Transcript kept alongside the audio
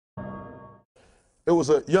it was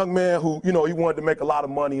a young man who, he wanted to make a lot of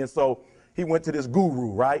money, and so he went to this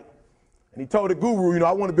guru, right? And he told the guru,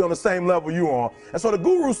 I want to be on the same level you on. And so the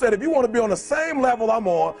guru said, if you want to be on the same level I'm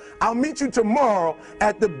on, I'll meet you tomorrow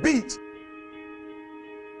at the beach.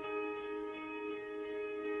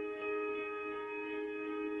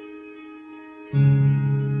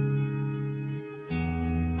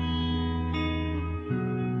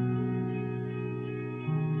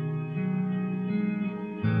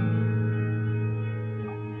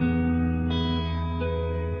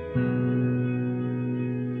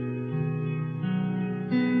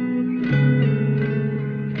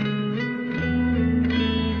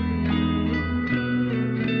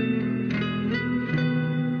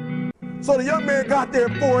 So the young man got there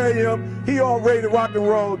at 4 a.m. He all ready to rock and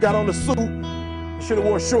roll, got on the suit, should have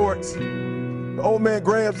wore shorts. The old man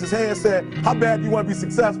grabs his hand and said, how bad do you want to be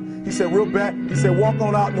successful? He said, real bad. He said, walk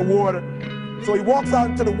on out in the water. So he walks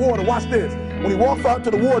out into the water. Watch this. When he walks out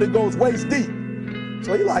into the water, it goes waist deep.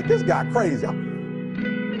 So he like, this guy crazy.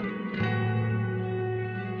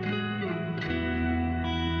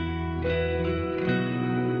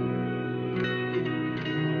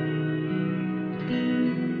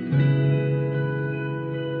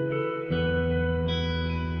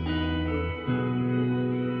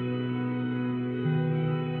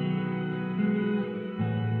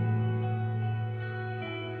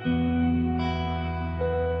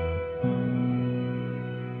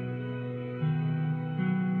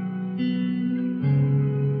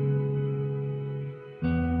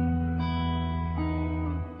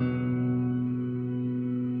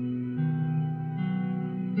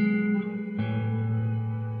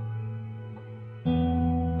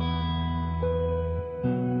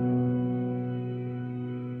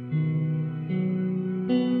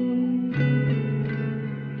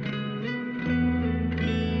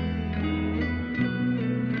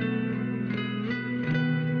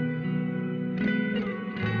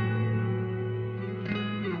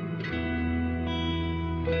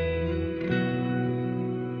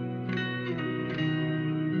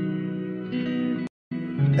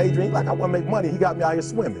 Adrian, like, I want to make money. He got me out here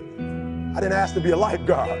swimming. I didn't ask to be a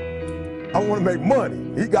lifeguard. I want to make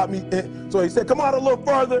money. He got me in. So he said, come out a little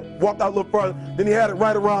further. Walked out a little further. Then he had it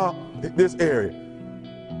right around this area,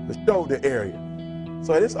 the shoulder area.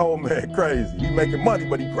 So this old man crazy. He making money,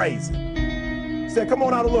 but he crazy. He said, come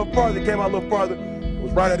on out a little further. He came out a little further. It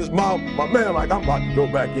was right at his mouth. My man like, I'm about to go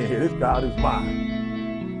back in here. This God is mine.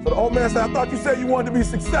 So the old man said, I thought you said you wanted to be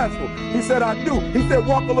successful. He said, I do. He said,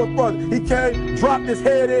 walk a little further. He came, dropped his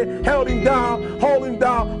head in, held him down, hold him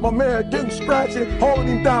down. My man didn't scratch it, holding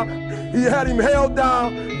him down. He had him held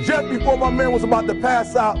down. Just before my man was about to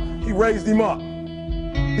pass out, he raised him up.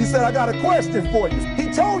 He said, I got a question for you.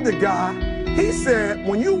 He told the guy, he said,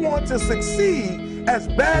 when you want to succeed as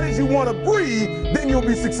bad as you want to breathe, then you'll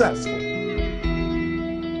be successful.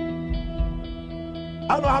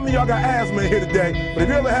 I don't know how many of y'all got asthma in here today, but if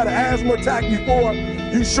you ever had an asthma attack before,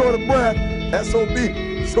 you short of breath,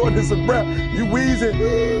 SOB, shortness of breath, you wheezing.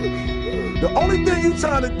 The only thing you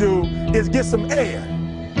trying to do is get some air.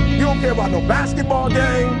 You don't care about no basketball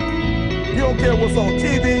game. You don't care what's on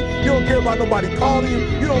TV. You don't care about nobody calling you.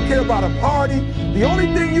 You don't care about a party. The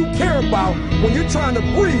only thing you care about when you're trying to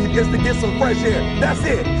breathe is to get some fresh air. That's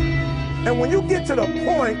it. And when you get to the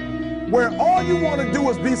point where all you want to do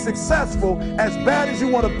is be successful as bad as you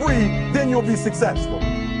want to breathe, then you'll be successful.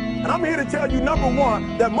 And I'm here to tell you, number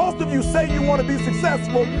one, that most of you say you want to be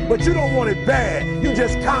successful, but you don't want it bad. You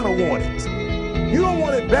just kind of want it. You don't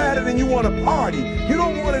want it badder than you want to party. You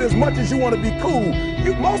don't want it as much as you want to be cool.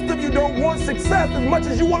 Most of you don't want success as much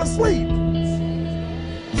as you want to sleep.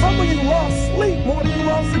 Some of you love sleep more than you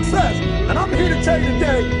love success. And I'm here to tell you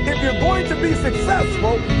today, if you're going to be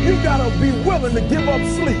successful, you got to be willing to give up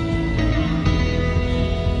sleep.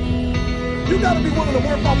 You got to be willing to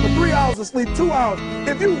work off for 3 hours of sleep, 2 hours.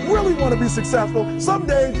 If you really want to be successful, some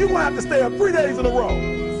days you're going to have to stay up 3 days in a row.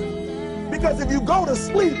 Because if you go to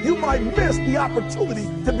sleep, you might miss the opportunity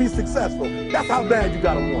to be successful. That's how bad you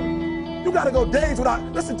got to want it. You got to go days without,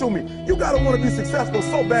 listen to me, you got to want to be successful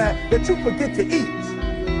so bad that you forget to eat.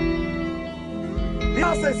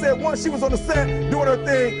 Beyonce said once she was on the set doing her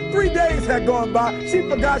thing, 3 days had gone by, she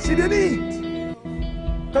forgot she didn't eat.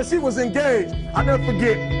 Because she was engaged. I never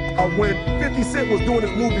forget when 50 Cent was doing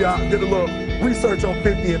his movie, I did a little research on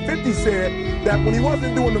 50, and 50 said that when he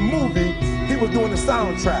wasn't doing the movie, he was doing the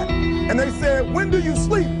soundtrack. And they said, when do you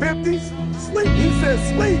sleep, 50? Sleep. He said,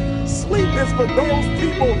 sleep. Sleep is for those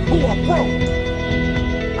people who are broke.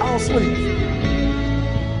 I don't sleep.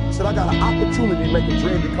 He said, I got an opportunity to make a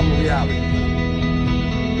dream become a reality.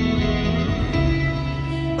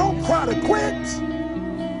 Don't cry to quit.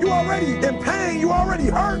 You already in pain, you already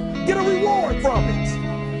hurt. Get a reward from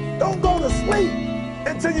it. Don't go to sleep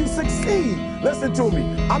until you succeed. Listen to me.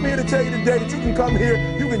 I'm here to tell you today that you can come here,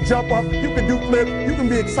 you can jump up, you can do flips, you can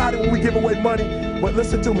be excited when we give away money. But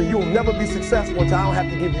listen to me, you'll never be successful until I don't have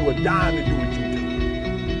to give you a dime to do what you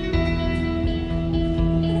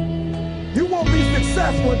do. You won't be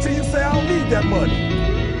successful until you say, I don't need that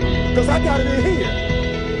money, because I got it in here.